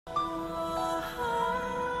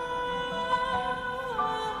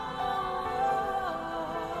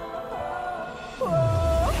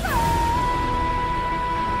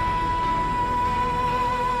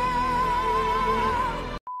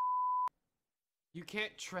You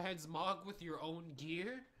can't transmog with your own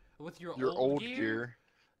gear? With your old old gear?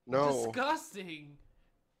 No. Disgusting.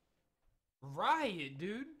 Riot,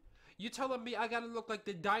 dude. You telling me I gotta look like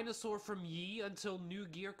the dinosaur from Yi until new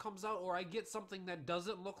gear comes out, or I get something that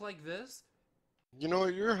doesn't look like this? You know,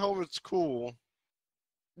 your helmet's cool.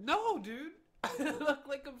 No, dude. I look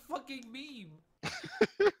like a fucking meme.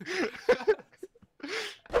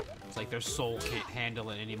 It's like their soul can't handle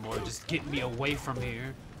it anymore. Just get me away from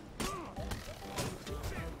here.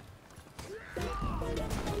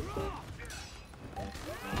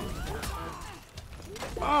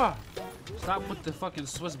 Ah! Stop with the fucking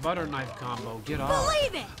Swiss butter knife combo. Get off.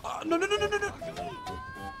 Believe it! No, no, no, no, no, no!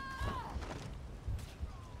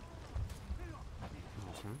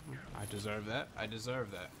 I deserve that. I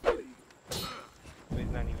deserve that. He's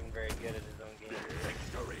not even very good at his own game.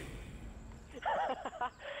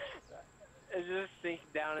 It just sinks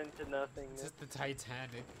down into nothing. It's just the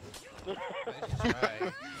Titanic. That's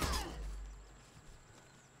right.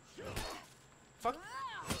 Fuck.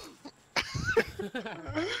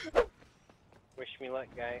 Wish me luck,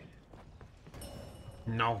 guys.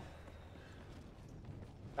 No.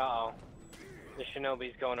 Uh-oh. The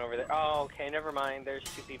shinobi's going over there. Oh, okay, never mind. There's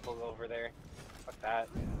two people over there. Fuck that.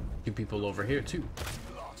 Two people over here, too.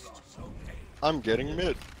 I'm getting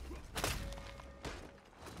mid.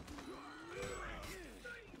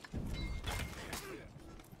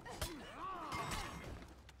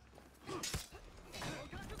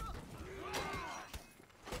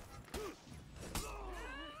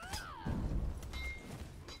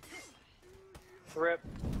 Rip.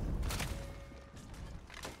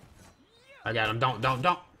 I got him.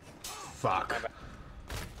 Don't. Fuck.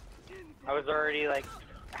 I was already like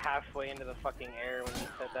halfway into the fucking air when you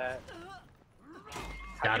said that.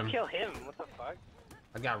 Got How'd him. you kill him? What the fuck?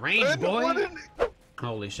 I got range, boy.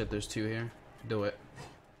 Holy shit, there's two here. Do it.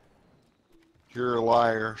 You're a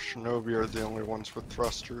liar. Shinobi are the only ones with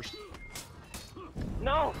thrusters.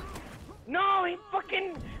 No! No, he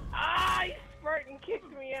fucking... Ah, he Spartan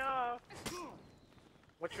kicked me off!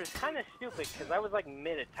 Which was kind of stupid, because I was like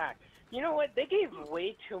mid-attack. You know what? They gave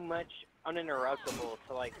way too much uninterruptible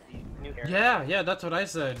to like these new characters. Yeah, that's what I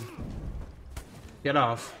said. Get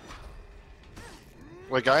off.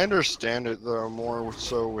 Like, I understand it, though, more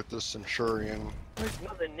so with the Centurion.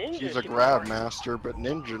 No, the ninja He's a can grab work. master, but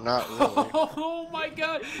ninja not really. Oh my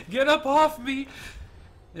god! Get up off me!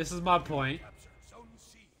 This is my point.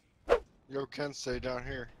 Yo, Kensei down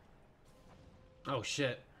here. Oh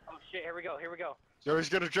shit. Oh shit, here we go, here we go. Yo, he's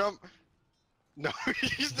gonna jump. No,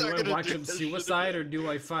 he's Do not I gonna watch do him that suicide shit. or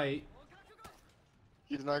do I fight?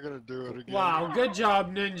 He's not gonna do it again. Wow, good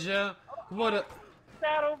job, Ninja. What a...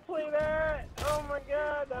 Shadow play that! Oh my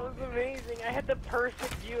god, that was amazing. I had the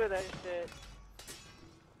perfect view of that shit.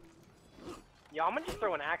 Yo, I'm gonna just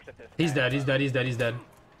throw an axe at this He's guy. dead, he's dead.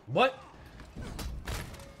 What?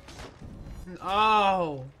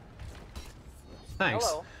 Oh. Thanks.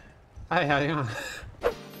 Hello. Hi, how you doing?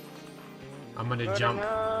 I'm gonna No, jump.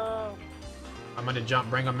 No. I'm gonna jump.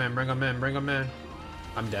 Bring him in, bring him in, bring him in.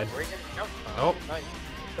 I'm dead. Where you gonna jump? Oh. Nice.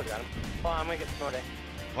 Still got him. Hold on, I'm gonna get Snow Day.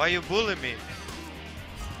 Why you bully me?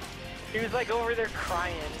 He was like over there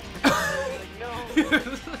crying. Like, no.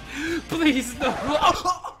 Please, no.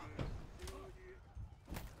 I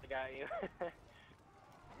got you.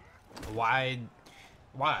 Why?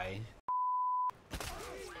 Why?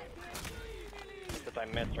 Because I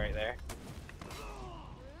missed right there.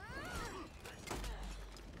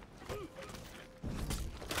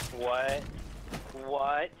 What?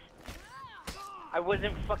 What? I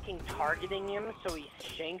wasn't fucking targeting him, so he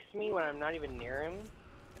shanks me when I'm not even near him?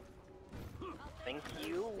 Thank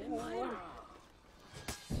you.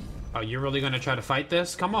 Oh, you're really gonna try to fight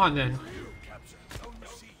this? Come on, then.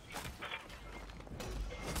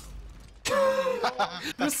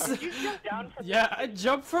 This, You jumped down from yeah, I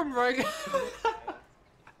jumped from right.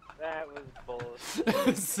 That was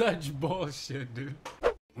bullshit. Such bullshit, dude.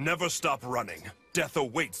 Never stop running. Death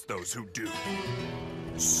awaits those who do.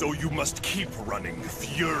 So you must keep running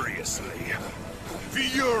furiously.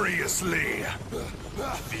 Furiously.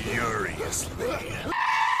 Furiously.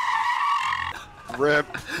 Rip.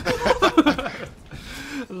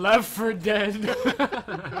 Left for dead.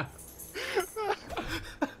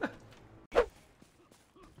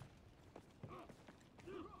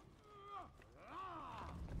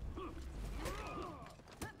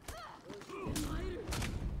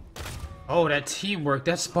 Oh, that teamwork,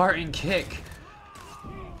 that Spartan kick.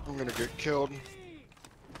 I'm gonna get killed.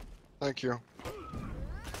 Thank you.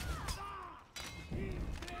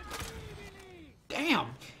 Damn,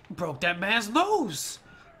 broke that man's nose.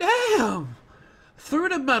 Damn, through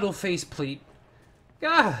the metal faceplate.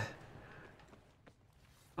 God.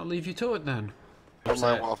 I'll leave you to it then. On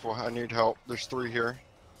my Upset. waffle, I need help. There's 3 here.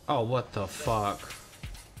 Oh, what the fuck?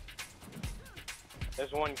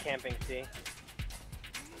 There's one camping C.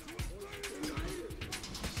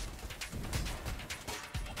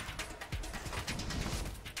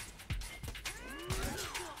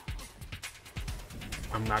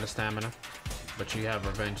 I'm not a stamina, but you have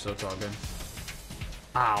revenge, so it's all good.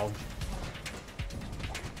 Ow.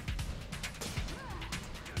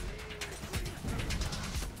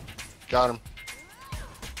 Got him.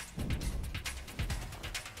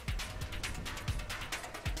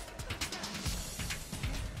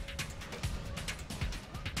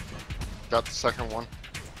 Got the second one.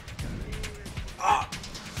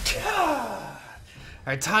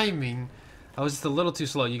 Our timing. I was just a little too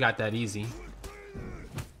slow. You got that easy.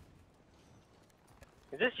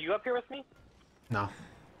 Is this you up here with me? No.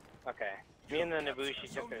 Okay. Me and the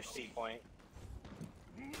Nabushi took their C point.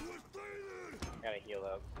 Gotta heal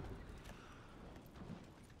up.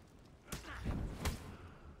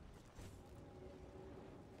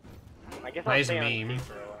 I guess I'll Nice stay meme. on C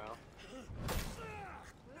for a while.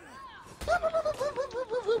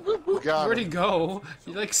 Got Where'd he him. go?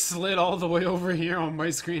 He like slid all the way over here on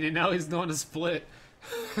my screen, and now he's doing a split.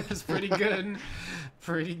 It's pretty good.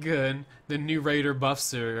 Pretty good. The new Raider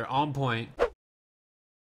buffs are on point.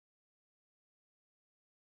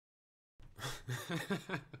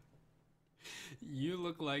 You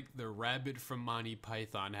look like the rabbit from Monty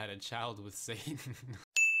Python had a child with Satan.